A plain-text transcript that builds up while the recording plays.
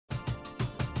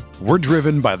We're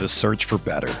driven by the search for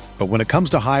better. But when it comes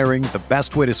to hiring, the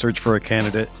best way to search for a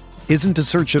candidate isn't to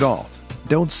search at all.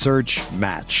 Don't search,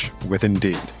 match with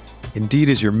Indeed. Indeed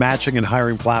is your matching and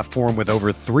hiring platform with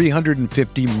over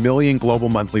 350 million global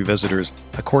monthly visitors,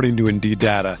 according to Indeed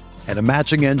data, and a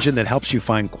matching engine that helps you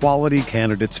find quality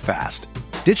candidates fast.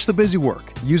 Ditch the busy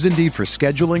work. Use Indeed for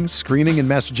scheduling, screening, and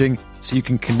messaging so you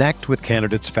can connect with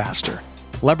candidates faster.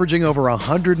 Leveraging over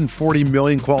 140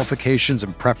 million qualifications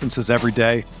and preferences every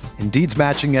day, Indeed's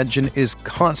matching engine is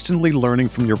constantly learning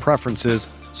from your preferences,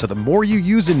 so the more you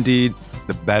use Indeed,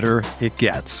 the better it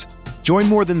gets. Join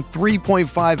more than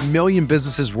 3.5 million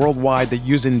businesses worldwide that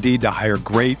use Indeed to hire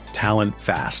great talent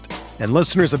fast. And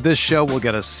listeners of this show will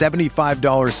get a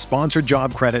 $75 sponsored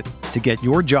job credit to get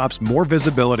your jobs more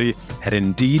visibility at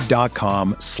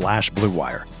Indeed.com/Blue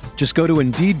Wire. Just go to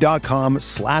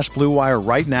Indeed.com/Blue Wire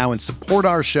right now and support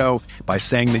our show by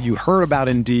saying that you heard about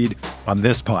Indeed on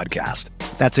this podcast.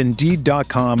 That's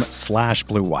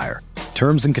Indeed.com/Blue Wire.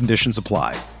 Terms and conditions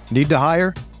apply. Need to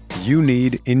hire? You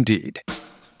need Indeed.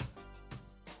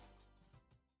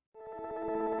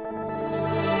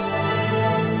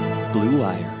 Blue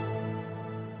Wire.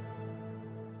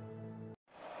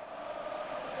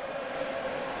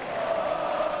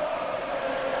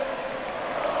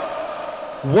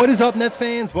 What is up, Nets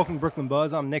fans? Welcome to Brooklyn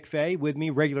Buzz. I'm Nick Fay. With me,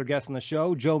 regular guest on the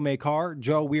show, Joe Makar.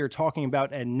 Joe, we are talking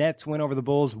about a Nets win over the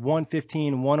Bulls,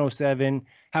 115-107.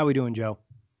 How are we doing, Joe?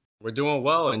 We're doing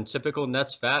well in typical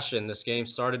Nets fashion. This game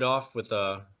started off with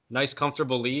a nice,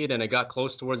 comfortable lead, and it got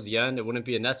close towards the end. It wouldn't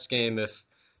be a Nets game if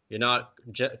you're not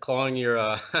clawing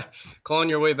your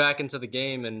way back into the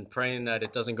game and praying that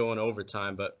it doesn't go in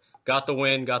overtime. But got the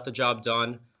win, got the job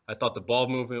done. I thought the ball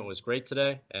movement was great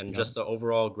today, and just the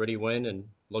overall gritty win, and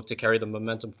look to carry the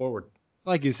momentum forward.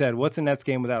 Like you said, what's a Nets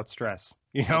game without stress?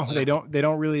 You know, they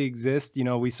don't really exist. You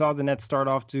know, we saw the Nets start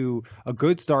off to a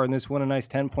good start in this one, a nice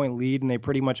 10-point lead, and they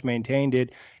pretty much maintained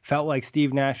it. Felt like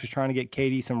Steve Nash was trying to get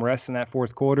KD some rest in that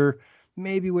fourth quarter.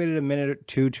 Maybe waited a minute or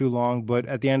two too long, but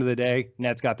at the end of the day,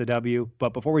 Nets got the W.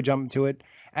 But before we jump into it,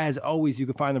 as always, you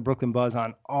can find the Brooklyn Buzz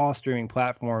on all streaming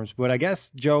platforms. But I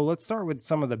guess, Joe, let's start with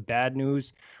some of the bad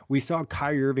news. We saw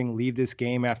Kyrie Irving leave this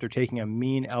game after taking a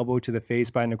mean elbow to the face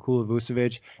by Nikola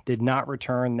Vucevic. Did not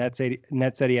return. Nets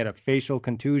said he had a facial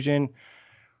contusion.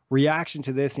 Reaction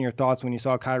to this and your thoughts when you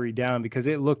saw Kyrie down, because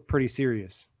it looked pretty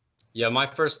serious. Yeah, my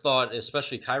first thought,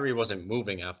 especially Kyrie wasn't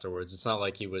moving afterwards. It's not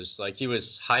like he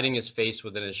was hiding his face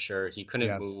within his shirt. He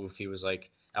couldn't move. He was like,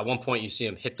 at one point you see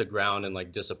him hit the ground in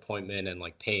like disappointment and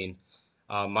like pain.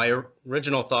 My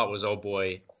original thought was, oh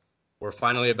boy, we're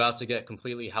finally about to get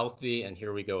completely healthy, and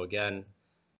here we go again.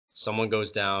 Someone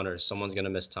goes down or someone's going to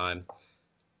miss time.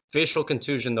 Facial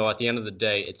contusion, though, at the end of the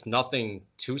day, it's nothing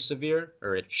too severe,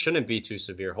 or it shouldn't be too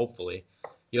severe, hopefully.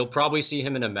 You'll probably see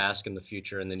him in a mask in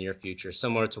the near future,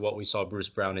 similar to what we saw Bruce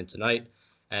Brown in tonight.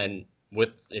 And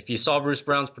if you saw Bruce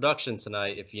Brown's production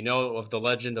tonight, if you know of the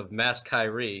legend of Mask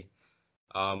Kyrie,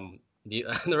 the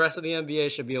rest of the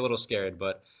NBA should be a little scared.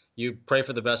 But you pray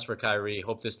for the best for Kyrie.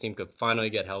 Hope this team could finally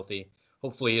get healthy.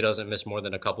 Hopefully he doesn't miss more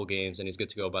than a couple games and he's good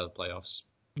to go by the playoffs.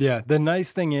 Yeah, the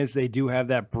nice thing is they do have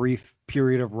that brief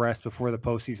period of rest before the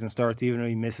postseason starts, even though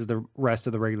he misses the rest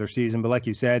of the regular season. But like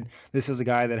you said, this is a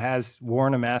guy that has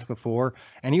worn a mask before,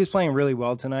 and he was playing really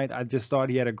well tonight. I just thought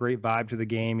he had a great vibe to the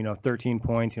game. 13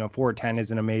 points, 4 of 10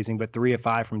 isn't amazing, but 3 of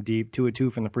 5 from deep, 2 of 2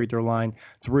 from the free throw line,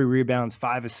 3 rebounds,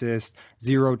 5 assists,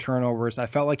 0 turnovers. I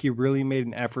felt like he really made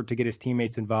an effort to get his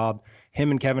teammates involved.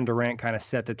 Him and Kevin Durant kind of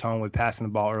set the tone with passing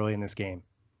the ball early in this game.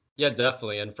 Yeah,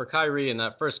 definitely. And for Kyrie in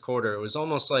that first quarter, it was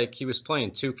almost like he was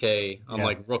playing 2K on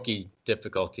like rookie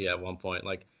difficulty at one point.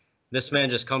 Like this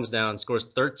man just comes down, scores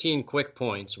 13 quick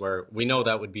points, where we know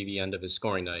that would be the end of his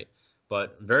scoring night.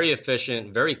 But very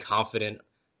efficient, very confident,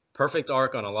 perfect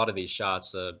arc on a lot of these shots.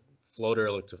 The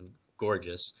floater looked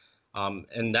gorgeous.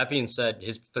 And that being said,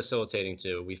 his facilitating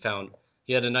too. We found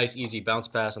he had a nice easy bounce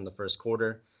pass in the first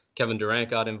quarter. Kevin Durant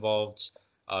got involved.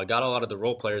 Got a lot of the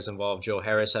role players involved. Joe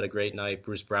Harris had a great night.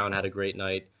 Bruce Brown had a great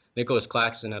night. Nicholas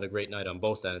Claxton had a great night on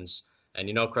both ends.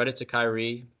 And, credit to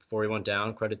Kyrie before he went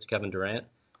down. Credit to Kevin Durant.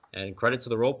 And credit to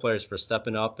the role players for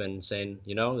stepping up and saying,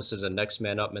 this is a next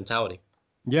man up mentality.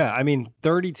 Yeah,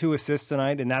 32 assists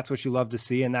tonight, and that's what you love to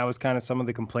see. And that was kind of some of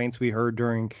the complaints we heard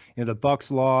during the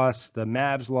Bucks loss, the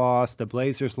Mavs loss, the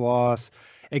Blazers loss.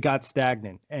 It got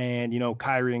stagnant, and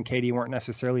Kyrie and KD weren't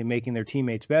necessarily making their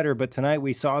teammates better. But tonight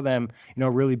we saw them,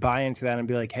 really buy into that and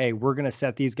be like, hey, we're going to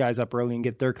set these guys up early and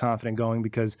get their confidence going.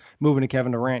 Because moving to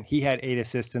Kevin Durant, he had 8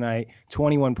 assists tonight,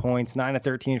 21 points, 9 of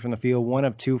 13 from the field, 1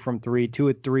 of 2 from 3, 2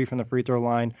 of 3 from the free throw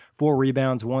line, 4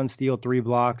 rebounds, 1 steal, 3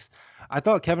 blocks. I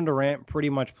thought Kevin Durant pretty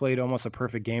much played almost a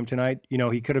perfect game tonight. You know,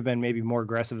 he could have been maybe more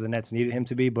aggressive than the Nets needed him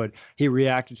to be, but he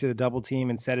reacted to the double team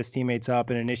and set his teammates up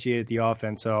and initiated the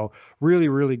offense. So really,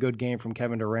 really good game from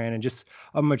Kevin Durant and just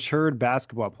a matured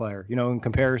basketball player, you know, in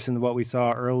comparison to what we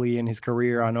saw early in his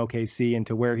career on OKC and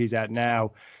to where he's at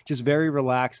now, just very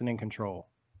relaxed and in control.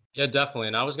 Yeah, definitely.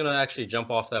 And I was going to actually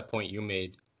jump off that point you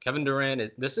made. Kevin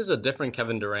Durant, this is a different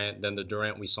Kevin Durant than the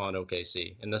Durant we saw in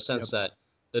OKC in the sense that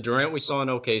the Durant we saw in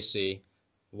OKC,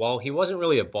 while he wasn't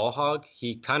really a ball hog,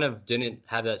 he kind of didn't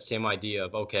have that same idea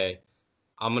of, okay,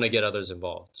 I'm going to get others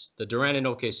involved. The Durant in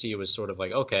OKC was sort of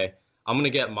like, okay, I'm going to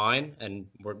get mine, and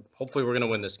hopefully we're going to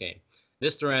win this game.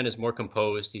 This Durant is more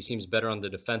composed. He seems better on the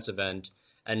defensive end,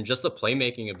 and just the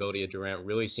playmaking ability of Durant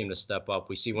really seemed to step up.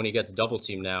 We see when he gets double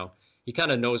teamed now, he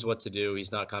kind of knows what to do.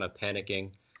 He's not kind of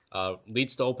panicking.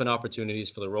 Leads to open opportunities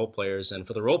for the role players. And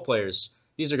for the role players,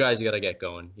 these are guys you got to get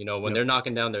going. You know, when they're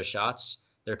knocking down their shots,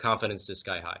 their confidence is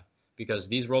sky high because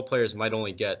these role players might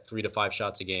only get 3 to 5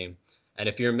 shots a game. And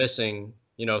if you're missing,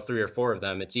 3 or 4 of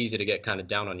them, it's easy to get kind of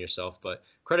down on yourself. But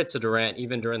credit to Durant,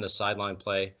 even during the sideline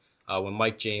play, when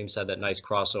Mike James had that nice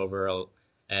crossover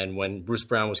and when Bruce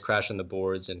Brown was crashing the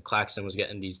boards and Claxton was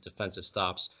getting these defensive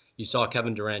stops, you saw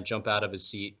Kevin Durant jump out of his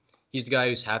seat. He's the guy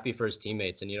who's happy for his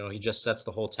teammates, and, he just sets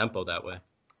the whole tempo that way.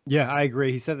 Yeah, I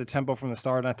agree. He set the tempo from the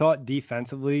start, and I thought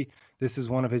defensively, this is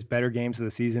one of his better games of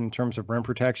the season in terms of rim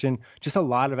protection. Just a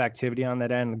lot of activity on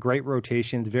that end, great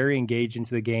rotations, very engaged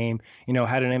into the game,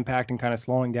 had an impact in kind of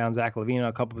slowing down Zach LaVine on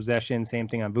a couple possessions, same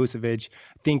thing on Vucevic.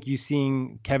 I think you've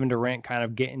seen Kevin Durant kind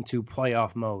of get into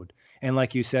playoff mode. And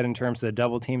like you said, in terms of the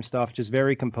double team stuff, just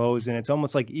very composed. And it's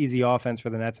almost like easy offense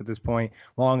for the Nets at this point,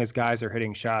 long as guys are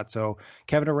hitting shots. So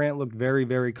Kevin Durant looked very,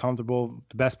 very comfortable,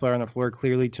 the best player on the floor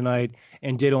clearly tonight,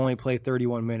 and did only play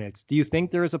 31 minutes. Do you think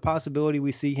there is a possibility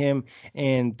we see him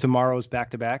in tomorrow's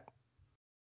back-to-back?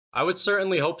 I would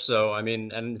certainly hope so. I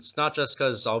mean, and it's not just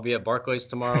because I'll be at Barclays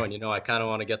tomorrow and, I kind of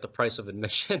want to get the price of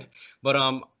admission.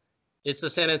 But it's the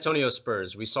San Antonio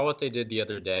Spurs. We saw what they did the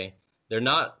other day. They're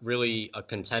not really a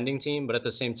contending team, but at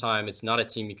the same time, it's not a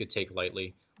team you could take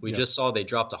lightly. We just saw they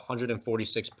dropped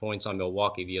 146 points on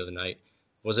Milwaukee the other night.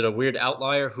 Was it a weird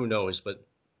outlier? Who knows? But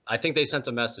I think they sent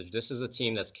a message. This is a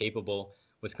team that's capable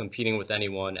with competing with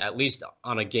anyone, at least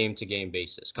on a game-to-game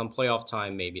basis. Come playoff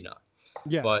time, maybe not.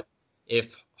 Yeah. But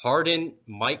if Harden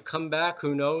might come back,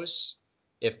 who knows?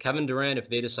 If Kevin Durant, if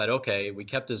they decide, okay, we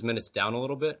kept his minutes down a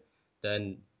little bit,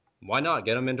 then why not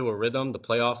get him into a rhythm? The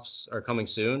playoffs are coming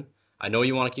soon. I know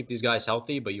you want to keep these guys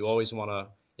healthy, but you always want to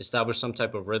establish some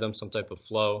type of rhythm, some type of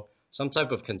flow, some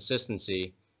type of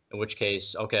consistency, in which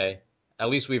case, okay, at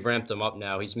least we've ramped him up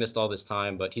now. He's missed all this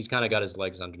time, but he's kind of got his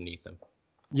legs underneath him.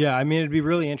 Yeah, I mean, it'd be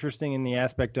really interesting in the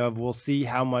aspect of we'll see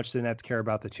how much the Nets care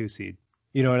about the 2 seed.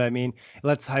 You know what I mean?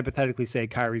 Let's hypothetically say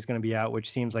Kyrie's going to be out,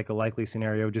 which seems like a likely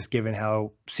scenario just given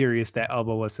how serious that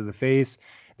elbow was to the face.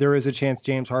 There is a chance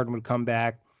James Harden would come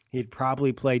back. He'd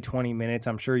probably play 20 minutes.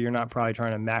 I'm sure you're not probably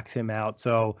trying to max him out.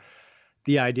 So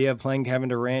the idea of playing Kevin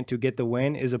Durant to get the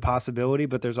win is a possibility,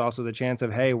 but there's also the chance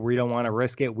of, hey, we don't want to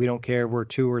risk it. We don't care if we're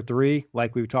 2 or 3,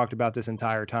 like we've talked about this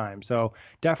entire time. So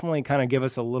definitely kind of give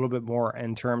us a little bit more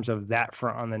in terms of that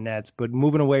front on the Nets. But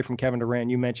moving away from Kevin Durant,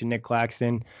 you mentioned Nick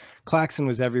Claxton. Claxton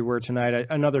was everywhere tonight.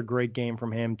 Another great game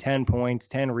from him. 10 points,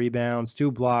 10 rebounds,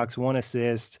 2 blocks, 1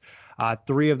 assist.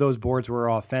 3 of those boards were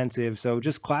offensive. So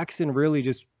just Claxton really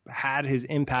just had his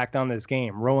impact on this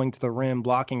game, rolling to the rim,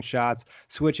 blocking shots,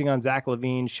 switching on Zach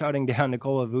LaVine, shutting down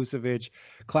Nikola Vucevic.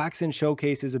 Claxton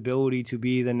showcased his ability to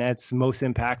be the Nets' most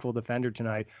impactful defender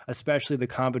tonight, especially the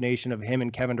combination of him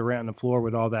and Kevin Durant on the floor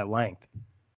with all that length.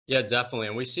 Yeah, definitely.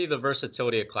 And we see the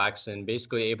versatility of Claxton,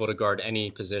 basically able to guard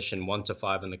any position 1 to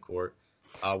 5 in the court.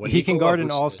 When he can guard an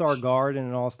all-star guard and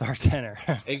an all-star center.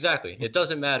 Exactly. It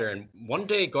doesn't matter. And one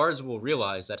day guards will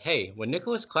realize that, hey, when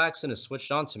Nicholas Claxton is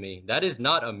switched on to me, that is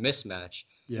not a mismatch.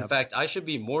 Yep. In fact, I should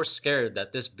be more scared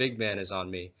that this big man is on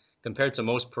me compared to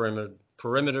most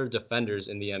perimeter defenders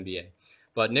in the NBA.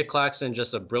 But Nick Claxton,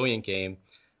 just a brilliant game.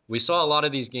 We saw a lot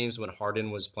of these games when Harden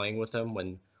was playing with him,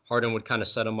 when Harden would kind of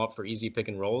set him up for easy pick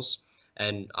and rolls.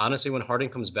 And honestly, when Harden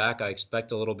comes back, I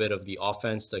expect a little bit of the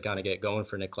offense to kind of get going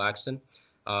for Nick Claxton.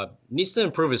 Needs to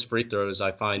improve his free throws.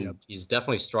 I find he's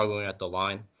definitely struggling at the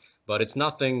line, but it's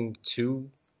nothing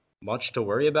too much to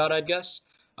worry about, I guess.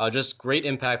 Just great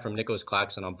impact from Nicholas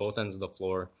Claxton on both ends of the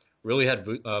floor. Really had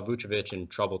Vucevic in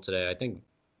trouble today. I think,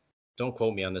 don't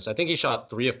quote me on this, I think he shot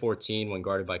 3 of 14 when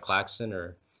guarded by Claxton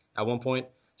or at one point.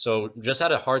 So just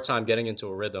had a hard time getting into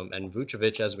a rhythm. And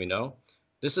Vucevic, as we know,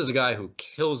 this is a guy who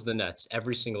kills the Nets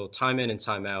every single time in and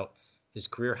time out. His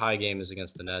career high game is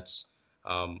against the Nets.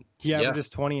 He averages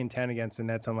 20 and 10 against the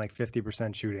Nets on like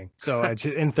 50% shooting. So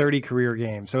in 30 career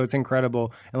games. So it's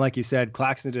incredible. And like you said,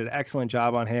 Claxton did an excellent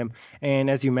job on him.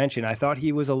 And as you mentioned, I thought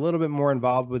he was a little bit more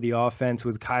involved with the offense,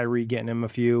 with Kyrie getting him a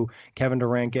few, Kevin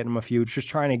Durant getting him a few, just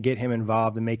trying to get him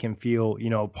involved and make him feel,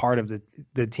 part of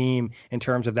the team in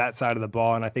terms of that side of the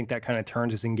ball. And I think that kind of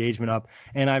turns his engagement up.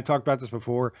 And I've talked about this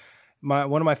before.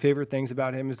 One of my favorite things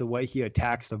about him is the way he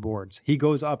attacks the boards. He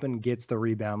goes up and gets the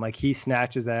rebound. Like, he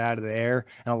snatches that out of the air.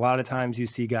 And a lot of times you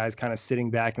see guys kind of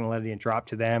sitting back and letting it drop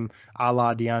to them, a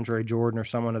la DeAndre Jordan or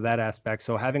someone of that aspect.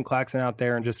 So having Claxton out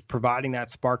there and just providing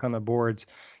that spark on the boards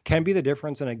can be the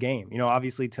difference in a game.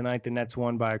 Obviously tonight the Nets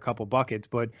won by a couple buckets,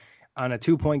 but on a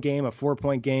 2-point game, a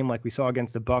 4-point game like we saw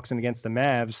against the Bucks and against the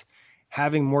Mavs,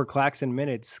 having more Claxton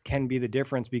minutes can be the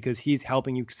difference, because he's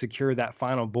helping you secure that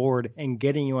final board and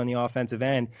getting you on the offensive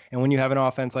end. And when you have an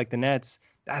offense like the Nets,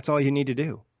 that's all you need to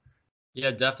do.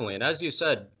 Yeah, definitely. And as you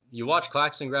said, you watch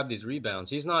Claxton grab these rebounds.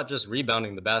 He's not just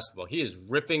rebounding the basketball. He is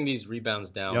ripping these rebounds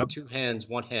down. Yep. 2 hands,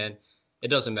 1 hand. It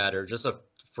doesn't matter. Just a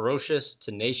ferocious,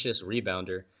 tenacious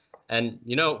rebounder. And,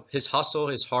 his hustle,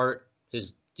 his heart,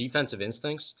 his defensive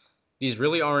instincts, these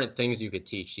really aren't things you could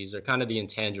teach. These are kind of the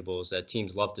intangibles that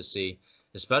teams love to see,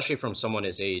 especially from someone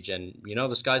his age. And,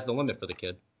 the sky's the limit for the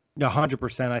kid.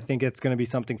 100%. I think it's going to be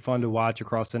something fun to watch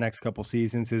across the next couple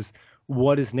seasons, is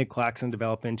what does Nic Claxton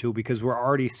develop into? Because we're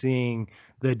already seeing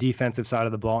the defensive side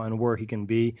of the ball and where he can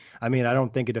be. I mean, I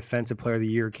don't think a defensive player of the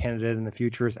year candidate in the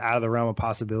future is out of the realm of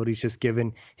possibilities, just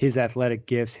given his athletic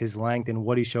gifts, his length, and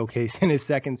what he showcased in his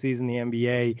second season in the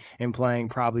NBA and playing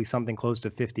probably something close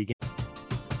to 50 games.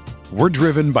 We're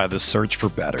driven by the search for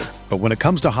better. But when it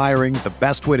comes to hiring, the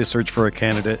best way to search for a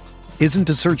candidate isn't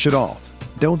to search at all.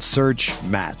 Don't search,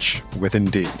 match with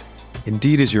Indeed.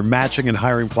 Indeed is your matching and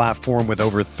hiring platform with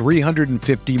over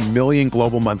 350 million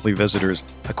global monthly visitors,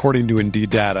 according to Indeed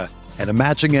data, and a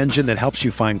matching engine that helps you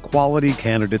find quality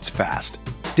candidates fast.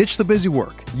 Ditch the busy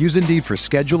work. Use Indeed for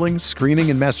scheduling,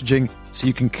 screening, and messaging so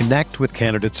you can connect with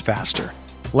candidates faster.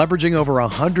 Leveraging over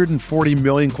 140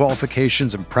 million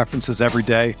qualifications and preferences every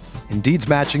day, Indeed's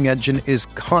matching engine is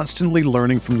constantly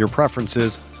learning from your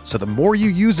preferences, so the more you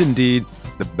use Indeed,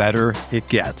 the better it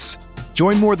gets.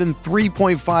 Join more than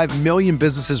 3.5 million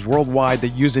businesses worldwide that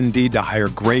use Indeed to hire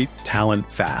great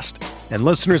talent fast. And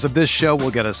listeners of this show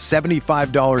will get a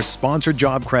 $75 sponsored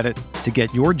job credit to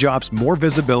get your jobs more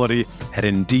visibility at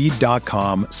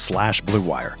Indeed.com/Blue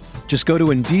Wire. Just go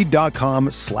to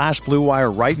Indeed.com/Blue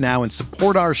Wire right now and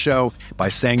support our show by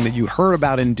saying that you heard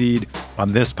about Indeed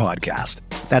on this podcast.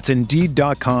 That's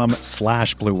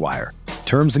Indeed.com/Blue Wire.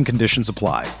 Terms and conditions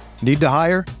apply. Need to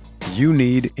hire? You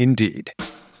need Indeed.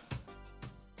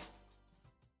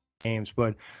 Games,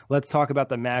 but let's talk about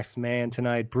the masked man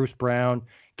tonight. Bruce Brown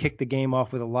kicked the game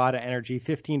off with a lot of energy.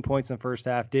 15 points in the first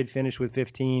half, did finish with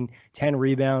 15, 10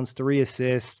 rebounds, 3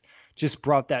 assists. Just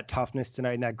brought that toughness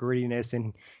tonight and that grittiness,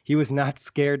 and he was not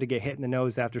scared to get hit in the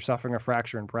nose after suffering a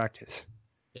fracture in practice.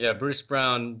 Yeah, Bruce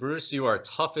Brown. Bruce, you are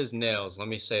tough as nails, let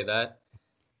me say that.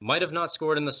 Might have not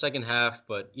scored in the second half,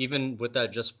 but even with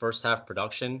that just first half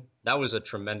production, that was a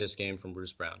tremendous game from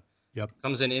Bruce Brown. Yep.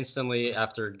 Comes in instantly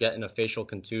after getting a facial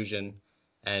contusion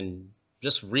and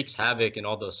just wreaks havoc in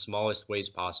all the smallest ways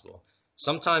possible.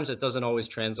 Sometimes it doesn't always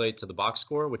translate to the box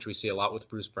score, which we see a lot with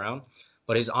Bruce Brown,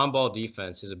 but his on-ball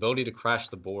defense, his ability to crash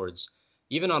the boards,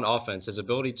 even on offense, his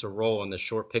ability to roll in the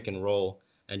short pick and roll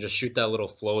and just shoot that little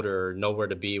floater or nowhere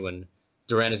to be when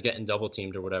Durant is getting double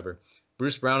teamed or whatever.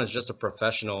 Bruce Brown is just a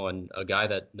professional and a guy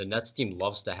that the Nets team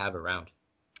loves to have around.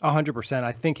 100%.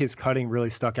 I think his cutting really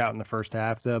stuck out in the first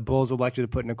half. The Bulls elected to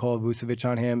put Nikola Vucevic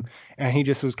on him, and he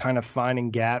just was kind of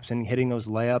finding gaps and hitting those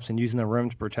layups and using the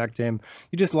rim to protect him.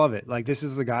 You just love it. Like, this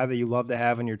is the guy that you love to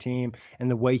have on your team,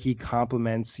 and the way he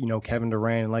complements, Kevin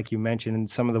Durant, and like you mentioned, in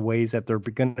some of the ways that they're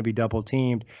going to be double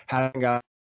teamed, having guys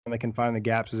that can find the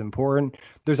gaps is important.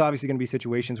 There's obviously going to be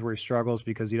situations where he struggles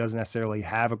because he doesn't necessarily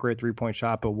have a great 3-point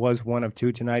shot, but was 1 of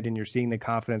 2 tonight, and you're seeing the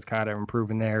confidence kind of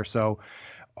improving there. So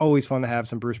always fun to have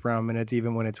some Bruce Brown minutes,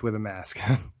 even when it's with a mask.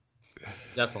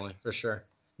 Definitely, for sure.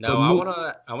 Now, I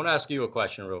want to ask you a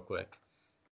question real quick.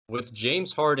 With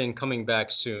James Harden coming back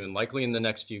soon, likely in the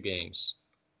next few games,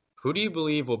 who do you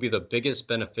believe will be the biggest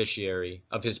beneficiary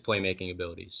of his playmaking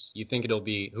abilities? You think it'll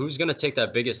be who's going to take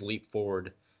that biggest leap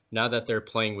forward now that they're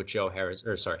playing with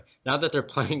now that they're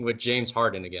playing with James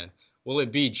Harden again? Will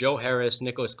it be Joe Harris,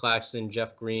 Nicholas Claxton,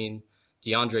 Jeff Green,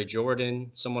 DeAndre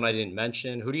Jordan, someone I didn't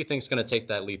mention? Who do you think is going to take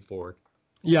that leap forward?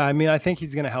 Yeah, I mean, I think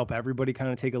he's going to help everybody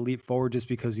kind of take a leap forward just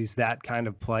because he's that kind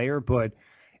of player. But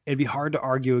it'd be hard to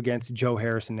argue against Joe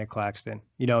Harris and Nick Claxton.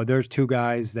 You know, there's two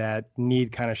guys that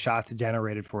need kind of shots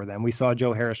generated for them. We saw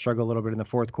Joe Harris struggle a little bit in the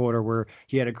fourth quarter where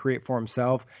he had to create for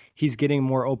himself. He's getting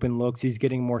more open looks. He's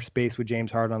getting more space with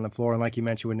James Harden on the floor. And like you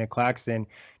mentioned with Nick Claxton,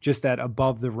 just that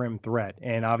above the rim threat.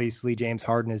 And obviously James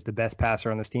Harden is the best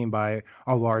passer on this team by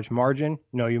a large margin.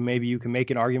 You know, maybe you can make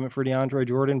an argument for DeAndre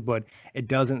Jordan, but it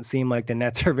doesn't seem like the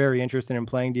Nets are very interested in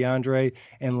playing DeAndre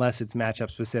unless it's matchup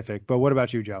specific. But what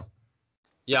about you, Joe?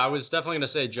 Yeah, I was definitely going to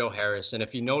say Joe Harris. And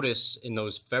if you notice in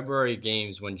those February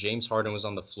games when James Harden was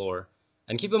on the floor,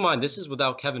 and keep in mind, this is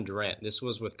without Kevin Durant. This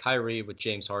was with Kyrie, with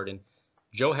James Harden.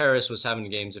 Joe Harris was having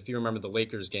games, if you remember the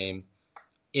Lakers game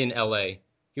in LA,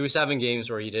 he was having games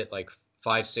where he hit like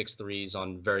 5-6 threes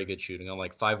on very good shooting, on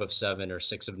like 5 of 7 or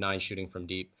 6 of 9 shooting from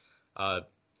deep.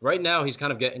 Right now, he's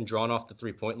kind of getting drawn off the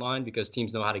 3-point line because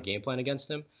teams know how to game plan against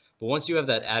him. But once you have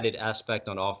that added aspect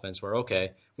on offense where,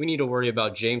 okay, we need to worry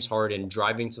about James Harden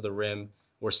driving to the rim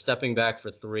or stepping back for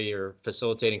 3 or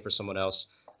facilitating for someone else,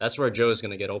 that's where Joe's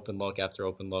going to get open look after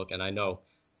open look. And I know,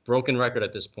 broken record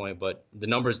at this point, but the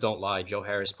numbers don't lie. Joe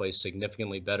Harris plays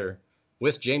significantly better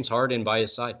with James Harden by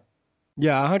his side.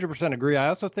 Yeah, 100% agree. I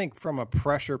also think from a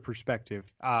pressure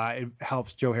perspective, it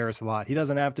helps Joe Harris a lot. He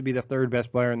doesn't have to be the third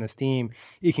best player in this team.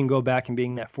 He can go back and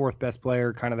being that fourth best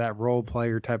player, kind of that role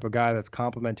player type of guy that's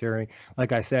complementary.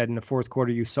 Like I said, in the fourth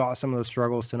quarter, you saw some of those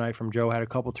struggles tonight from Joe. Had a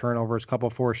couple turnovers, couple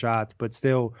 4 shots, but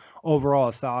still overall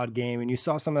a solid game. And you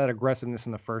saw some of that aggressiveness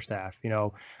in the first half, you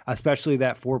know, especially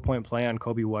that 4-point play on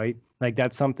Kobe White. Like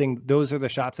that's something, those are the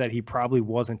shots that he probably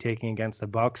wasn't taking against the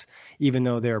Bucks, even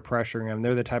though they're pressuring him.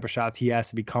 They're the type of shots he has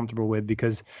to be comfortable with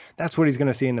because that's what he's going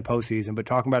to see in the postseason. But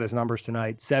talking about his numbers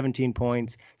tonight, 17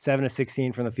 points, 7 of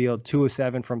 16 from the field, 2 of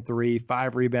 7 from 3,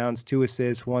 5 rebounds, 2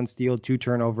 assists, 1 steal, 2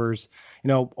 turnovers. You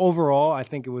know, overall, I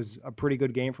think it was a pretty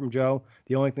good game from Joe.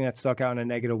 The only thing that stuck out in a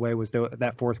negative way was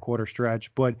that fourth quarter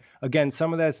stretch. But again,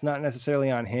 some of that's not necessarily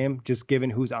on him, just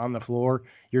given who's on the floor.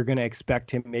 You're going to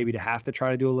expect him maybe to have to try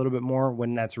to do a little bit more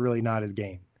when that's really not his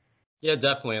game. Yeah,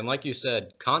 definitely. And like you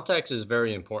said, context is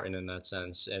very important in that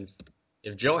sense. And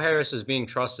if Joe Harris is being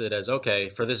trusted as, okay,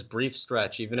 for this brief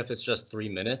stretch, even if it's just 3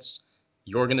 minutes,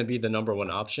 you're going to be the number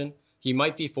one option, he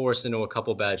might be forced into a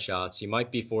couple bad shots. He might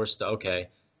be forced to, okay,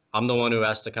 I'm the one who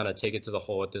has to kind of take it to the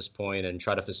hole at this point and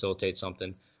try to facilitate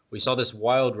something. We saw this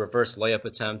wild reverse layup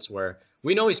attempt where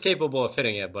we know he's capable of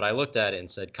hitting it, but I looked at it and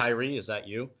said, Kyrie, is that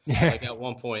you? Like at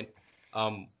one point.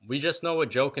 We just know what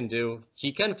Joe can do.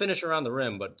 He can finish around the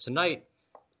rim, but tonight,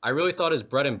 I really thought his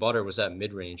bread and butter was that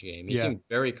mid-range game. He seemed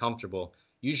very comfortable.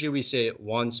 Usually we say it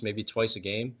once, maybe twice a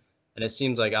game, and it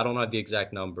seems like, I don't know the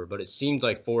exact number, but it seemed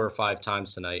like 4 or 5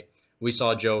 times tonight we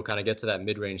saw Joe kind of get to that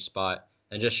mid-range spot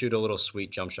and just shoot a little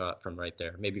sweet jump shot from right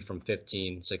there, maybe from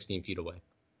 15, 16 feet away.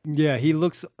 Yeah, he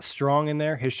looks strong in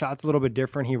there. His shot's a little bit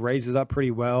different. He raises up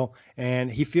pretty well,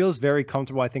 and he feels very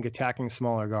comfortable, I think, attacking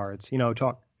smaller guards. You know,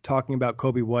 talking about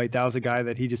Kobe White, that was a guy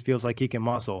that he just feels like he can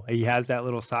muscle. He has that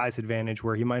little size advantage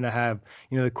where he might not have,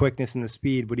 you know, the quickness and the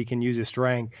speed, but he can use his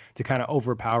strength to kind of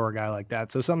overpower a guy like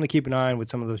that. So something to keep an eye on with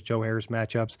some of those Joe Harris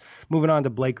matchups. Moving on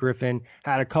to Blake Griffin,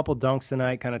 had a couple dunks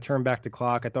tonight, kind of turned back the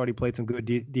clock. I thought he played some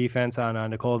good defense on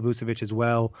Nikola Vucevic as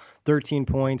well. 13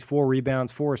 points, 4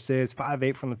 rebounds, 4 assists,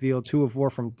 5-8 from the field, 2 of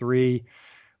 4 from 3.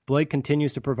 Blake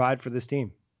continues to provide for this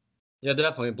team. Yeah,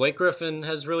 definitely. Blake Griffin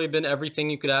has really been everything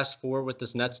you could ask for with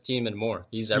this Nets team and more.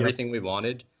 He's everything we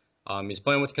wanted. He's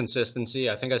playing with consistency.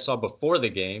 I think I saw before the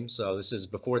game, so this is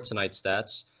before tonight's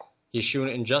stats. He's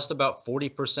shooting just about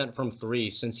 40% from 3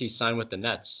 since he signed with the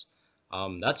Nets.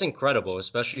 That's incredible,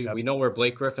 especially we know where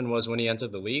Blake Griffin was when he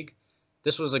entered the league.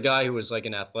 This was a guy who was like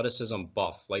an athleticism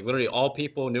buff. Like literally all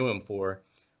people knew him for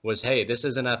was, hey, this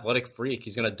is an athletic freak.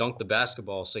 He's going to dunk the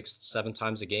basketball 6-7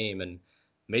 times a game and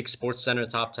make SportsCenter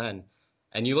top 10.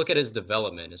 And you look at his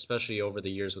development, especially over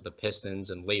the years with the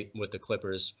Pistons and late with the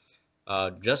Clippers,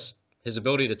 just his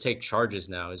ability to take charges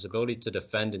now, his ability to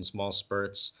defend in small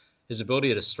spurts, his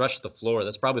ability to stretch the floor.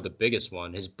 That's probably the biggest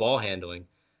one. His ball handling.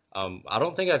 I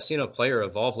don't think I've seen a player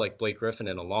evolve like Blake Griffin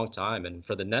in a long time. And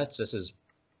for the Nets, this is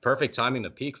perfect timing to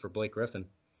peak for Blake Griffin.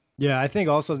 Yeah, I think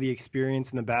also the experience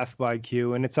and the basketball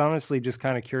IQ. And it's honestly just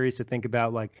kind of curious to think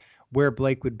about like where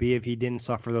Blake would be if he didn't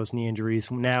suffer those knee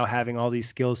injuries. Now having all these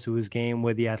skills to his game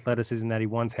with the athleticism that he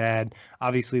once had,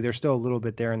 obviously there's still a little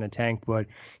bit there in the tank, but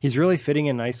he's really fitting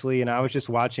in nicely. And I was just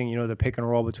watching, you know, the pick and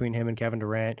roll between him and Kevin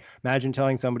Durant. Imagine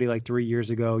telling somebody like 3 years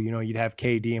ago, you know, you'd have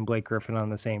KD and Blake Griffin on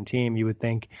the same team. You would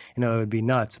think, you know, it would be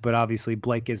nuts. But obviously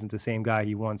Blake isn't the same guy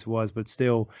he once was, but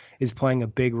still is playing a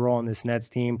big role in this Nets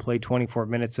team, played 24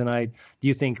 minutes tonight. Do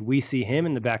you think we see him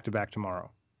in the back-to-back tomorrow?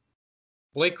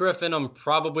 Blake Griffin, I'm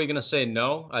probably going to say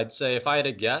no. I'd say if I had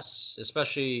to guess,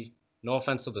 especially no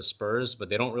offense to the Spurs, but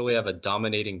they don't really have a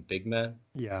dominating big man.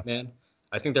 Yeah. Man.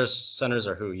 I think their centers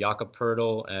are who? Jakob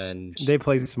Poeltl and... They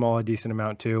play small a decent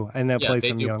amount too, and they'll play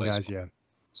some young guys, small. yeah.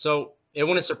 So it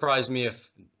wouldn't surprise me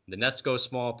if the Nets go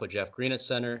small, put Jeff Green at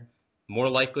center. More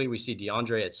likely we see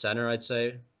DeAndre at center, I'd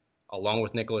say, along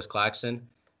with Nicholas Claxton.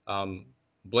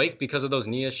 Blake, because of those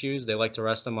knee issues, they like to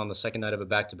rest him on the second night of a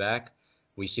back-to-back.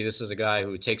 We see this as a guy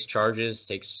who takes charges,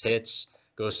 takes hits,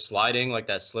 goes sliding like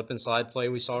that slip and slide play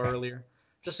we saw earlier.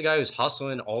 Just a guy who's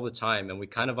hustling all the time, and we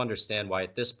kind of understand why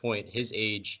at this point, his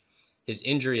age, his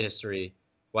injury history,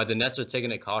 why the Nets are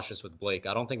taking it cautious with Blake.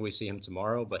 I don't think we see him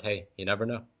tomorrow, but hey, you never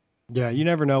know. Yeah, you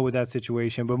never know with that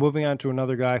situation. But moving on to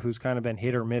another guy who's kind of been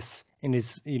hit or miss in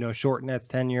his, short Nets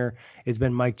tenure has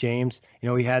been Mike James.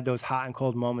 He had those hot and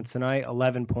cold moments tonight.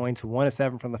 11 points, 1 of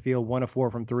 7 from the field, 1 of 4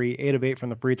 from 3, 8 of 8 from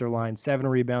the free throw line, 7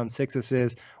 rebounds, 6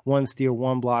 assists, 1 steal,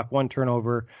 1 block, 1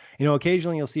 turnover.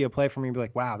 Occasionally you'll see a play from him and be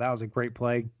like, wow, that was a great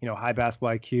play. High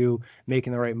basketball IQ,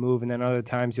 making the right move. And then other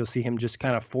times you'll see him just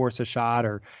kind of force a shot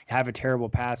or have a terrible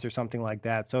pass or something like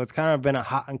that. So it's kind of been a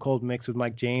hot and cold mix with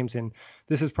Mike James. And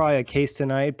this is probably a case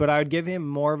tonight, but I would give him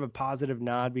more of a positive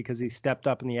nod because he stepped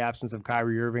up in the absence of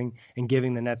Kyrie Irving and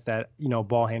giving the Nets that,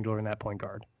 ball handler and that point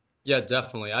guard. Yeah,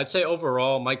 definitely. I'd say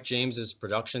overall, Mike James's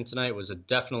production tonight was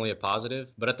definitely a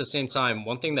positive. But at the same time,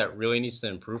 one thing that really needs to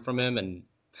improve from him, and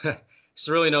it's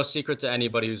really no secret to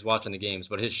anybody who's watching the games,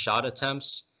 but his shot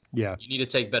attempts, you need to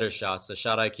take better shots. The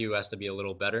shot IQ has to be a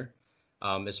little better.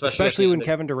 Especially when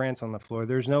Kevin Durant's on the floor.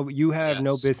 You have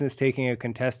no business taking a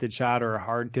contested shot or a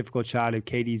hard, difficult shot if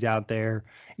KD's out there.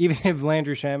 Even if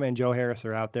Landry Shamet and Joe Harris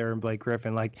are out there and Blake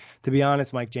Griffin. Like, to be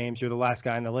honest, Mike James, you're the last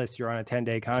guy on the list. You're on a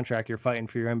 10-day contract. You're fighting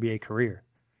for your NBA career.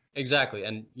 Exactly.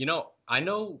 And, I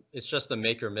know it's just a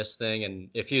make or miss thing. And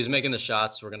if he was making the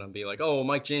shots, we're going to be like, oh,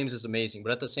 Mike James is amazing.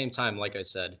 But at the same time, like I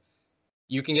said,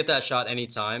 you can get that shot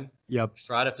anytime. Yep.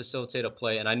 Try to facilitate a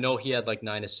play. And I know he had like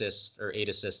 9 assists or 8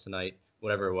 assists tonight,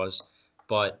 whatever it was,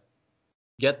 but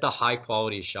get the high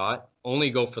quality shot. Only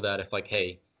go for that if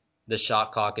hey, the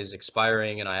shot clock is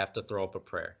expiring and I have to throw up a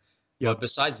prayer. But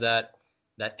besides that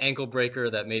ankle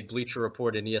breaker that made Bleacher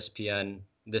Report and ESPN,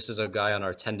 this is a guy on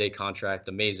our 10-day contract.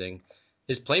 Amazing.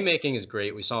 His playmaking is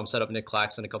great. We saw him set up Nick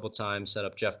Claxton a couple times, set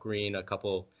up Jeff Green, a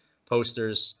couple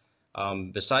posters.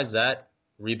 Besides that,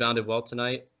 rebounded well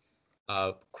tonight.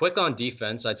 Quick on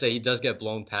defense. I'd say he does get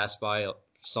blown past by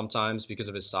sometimes because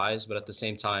of his size, but at the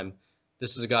same time,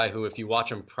 this is a guy who, if you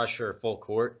watch him pressure full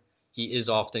court, he is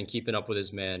often keeping up with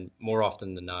his man more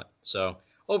often than not. So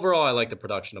overall, I like the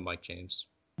production of Mike James.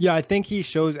 Yeah, I think he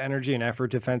shows energy and effort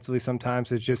defensively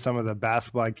sometimes. It's just some of the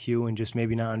basketball IQ and just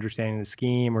maybe not understanding the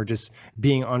scheme or just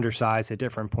being undersized at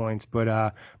different points.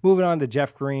 But moving on to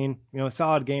Jeff Green,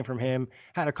 solid game from him.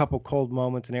 Had a couple cold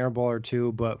moments, an air ball or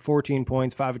two, but 14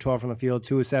 points, 5 of 12 from the field,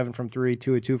 2 of 7 from 3,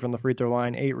 2 of 2 from the free throw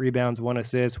line, 8 rebounds, 1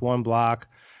 assist, 1 block.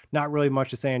 Not really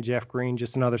much to say on Jeff Green,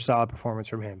 just another solid performance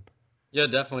from him. Yeah,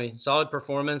 definitely. Solid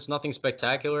performance, nothing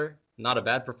spectacular. Not a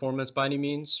bad performance by any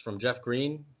means from Jeff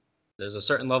Green. There's a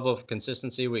certain level of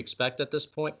consistency we expect at this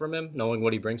point from him, knowing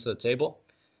what he brings to the table.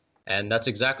 And that's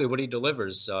exactly what he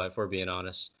delivers, if we're being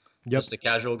honest. Just a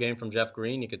casual game from Jeff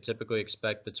Green. You could typically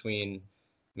expect between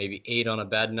maybe 8 on a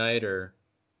bad night or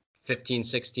 15,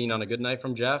 16 on a good night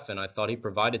from Jeff, and I thought he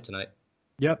provided tonight.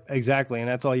 Yep, exactly. And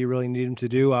that's all you really need him to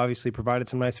do. Obviously provided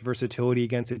some nice versatility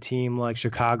against a team like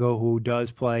Chicago, who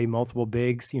does play multiple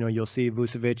bigs. You'll see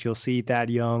Vucevic, you'll see Thad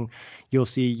Young, you'll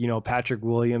see, Patrick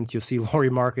Williams, you'll see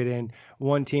Lauri Markkanen,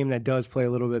 one team that does play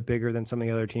a little bit bigger than some of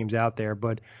the other teams out there.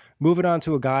 But moving on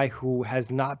to a guy who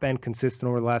has not been consistent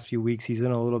over the last few weeks. He's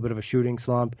in a little bit of a shooting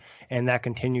slump, and that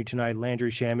continued tonight. Landry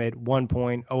Shamet, 1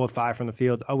 point, 0 of 5 from the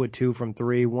field, 0 of 2 from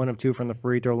 3, 1 of 2 from the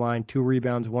free throw line, 2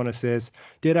 rebounds, 1 assist.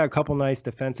 Did have a couple nice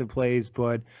defensive plays,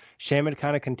 but Shamet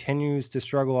kind of continues to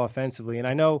struggle offensively. And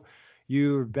I know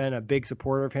you've been a big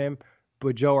supporter of him,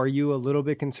 but Joe, are you a little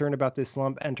bit concerned about this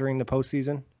slump entering the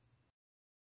postseason?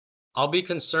 I'll be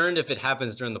concerned if it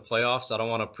happens during the playoffs. I don't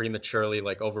want to prematurely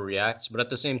overreact, but at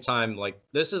the same time,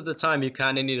 this is the time you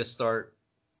kind of need to start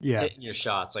hitting your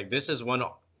shots. This is when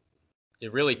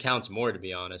it really counts more, to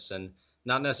be honest, and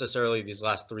not necessarily these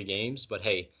last 3 games, but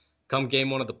hey, come game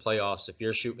 1 of the playoffs, if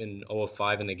you're shooting 0 of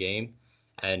 5 in the game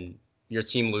and your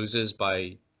team loses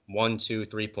by 1, 2,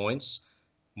 3 points,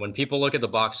 when people look at the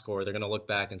box score, they're going to look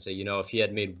back and say, if he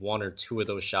had made 1 or 2 of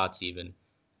those shots even,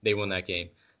 they won that game.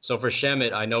 So for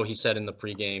Shamet, I know he said in the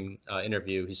pregame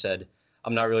interview, he said,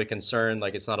 I'm not really concerned.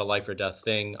 It's not a life or death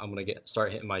thing. I'm going to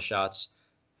start hitting my shots.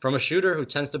 From a shooter who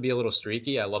tends to be a little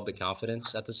streaky, I love the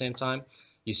confidence at the same time.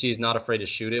 You see he's not afraid to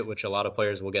shoot it, which a lot of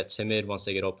players will get timid once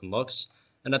they get open looks.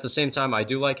 And at the same time, I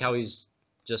do like how he's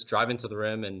just driving to the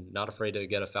rim and not afraid to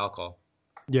get a foul call.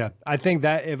 Yeah, I think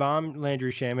that if I'm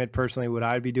Landry Shamet, personally, what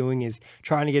I'd be doing is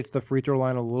trying to get to the free throw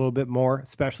line a little bit more,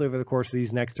 especially over the course of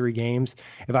these next 3 games.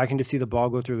 If I can just see the ball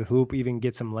go through the hoop, even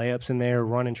get some layups in there,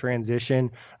 run in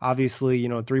transition. Obviously,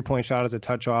 3-point shot is a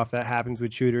touch off. That happens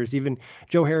with shooters. Even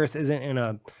Joe Harris isn't in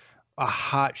a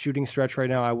hot shooting stretch right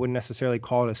now. I wouldn't necessarily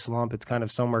call it a slump. It's kind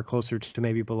of somewhere closer to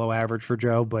maybe below average for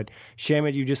Joe. But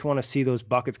Shamet, you just want to see those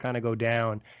buckets kind of go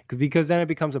down because then it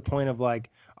becomes a point of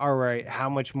like, all right, how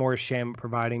much more is Shamet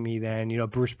providing me than,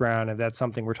 Bruce Brown, if that's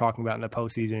something we're talking about in the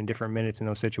postseason in different minutes in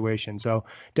those situations. So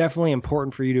definitely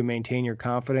important for you to maintain your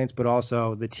confidence, but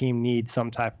also the team needs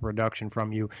some type of production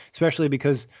from you, especially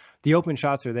because the open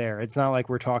shots are there. It's not like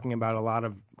we're talking about a lot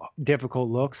of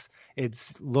difficult looks.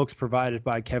 It's looks provided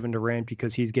by Kevin Durant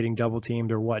because he's getting double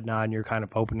teamed or whatnot, and you're kind of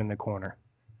open in the corner.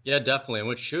 Yeah, definitely. And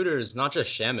with shooters, not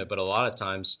just Shamet, but a lot of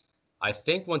times, I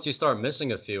think once you start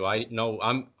missing a few, I know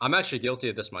I'm actually guilty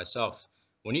of this myself.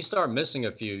 When you start missing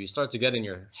a few, you start to get in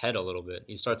your head a little bit.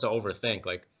 You start to overthink.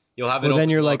 Like you'll have it. Well, then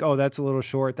you're like, oh, that's a little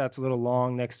short. That's a little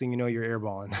long. Next thing you know, you're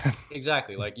airballing.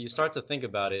 Exactly. Like you start to think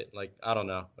about it. Like, I don't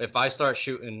know. If I start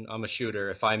shooting, I'm a shooter.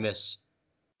 If I'm 0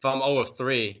 of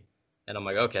 3 and I'm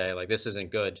like, okay, like this isn't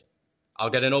good,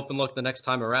 I'll get an open look the next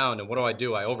time around. And what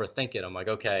do? I overthink it. I'm like,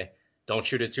 okay, don't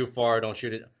shoot it too far. Don't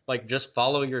shoot it. Like just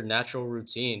follow your natural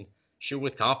routine. Shoot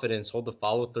with confidence, hold the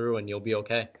follow through, and you'll be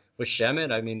okay. With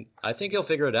Shamet, I think he'll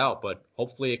figure it out, but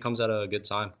hopefully it comes at a good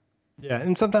time. Yeah,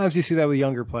 and sometimes you see that with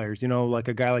younger players. Like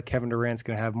a guy like Kevin Durant's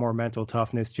going to have more mental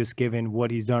toughness just given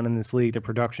what he's done in this league, the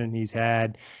production he's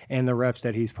had, and the reps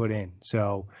that he's put in.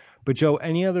 So, but Joe,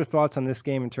 any other thoughts on this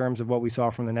game in terms of what we saw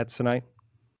from the Nets tonight?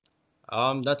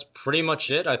 That's pretty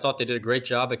much it. I thought they did a great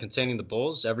job at containing the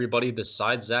Bulls. Everybody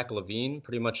besides Zach LaVine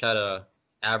pretty much had a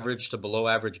average to below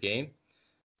average game.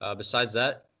 Besides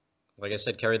that, like I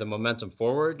said, carry the momentum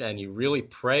forward, and you really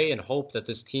pray and hope that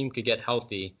this team could get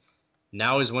healthy.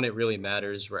 Now is when it really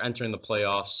matters. We're entering the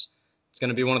playoffs. It's going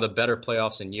to be one of the better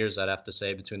playoffs in years, I'd have to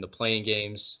say, between the playing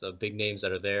games, the big names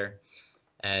that are there,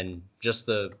 and just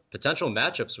the potential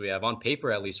matchups we have on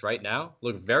paper, at least right now,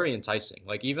 look very enticing.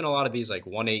 Like even a lot of these like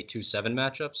 1-8, 2-7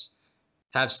 matchups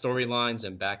have storylines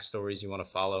and backstories you want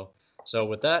to follow. So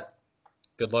with that,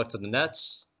 good luck to the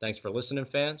Nets. Thanks for listening,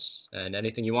 fans. And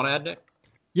anything you want to add, Nick?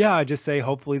 Yeah, I just say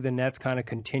hopefully the Nets kind of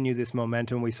continue this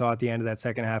momentum we saw at the end of that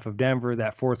second half of Denver,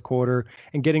 that fourth quarter,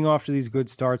 and getting off to these good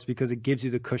starts because it gives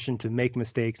you the cushion to make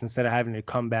mistakes instead of having to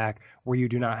come back where you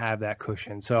do not have that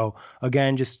cushion. So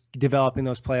again, just developing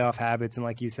those playoff habits. And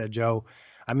like you said, Joe,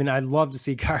 I'd love to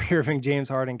see Kyrie Irving, James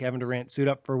Harden, Kevin Durant suit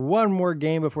up for one more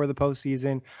game before the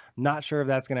postseason. Not sure if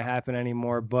that's going to happen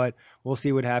anymore, but we'll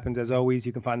see what happens. As always,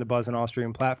 you can find The Buzz on all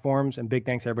streaming platforms. And big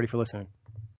thanks, everybody, for listening.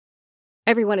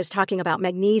 Everyone is talking about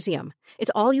magnesium. It's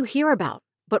all you hear about.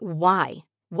 But why?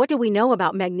 What do we know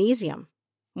about magnesium?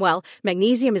 Well,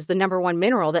 magnesium is the #1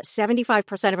 mineral that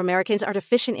 75% of Americans are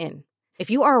deficient in. If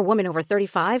you are a woman over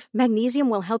 35, magnesium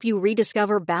will help you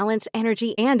rediscover balance,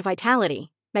 energy, and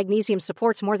vitality. Magnesium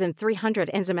supports more than 300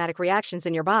 enzymatic reactions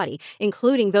in your body,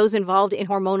 including those involved in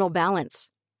hormonal balance.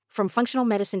 From functional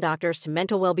medicine doctors to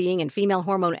mental well-being and female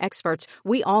hormone experts,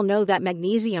 we all know that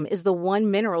magnesium is the one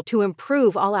mineral to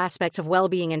improve all aspects of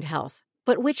well-being and health.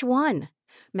 But which one?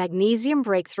 Magnesium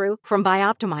Breakthrough from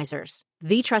Bioptimizers,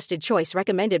 the trusted choice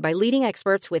recommended by leading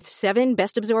experts with 7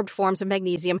 best-absorbed forms of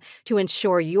magnesium to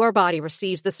ensure your body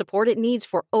receives the support it needs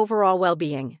for overall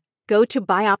well-being. Go to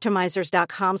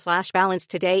bioptimizers.com/balance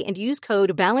today and use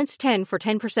code BALANCE10 for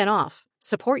 10% off.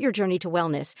 Support your journey to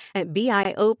wellness at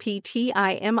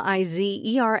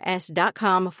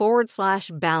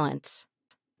bioptimizers.com/balance.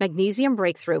 Magnesium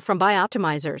Breakthrough from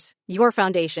Bioptimizers, your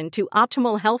foundation to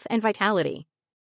optimal health and vitality.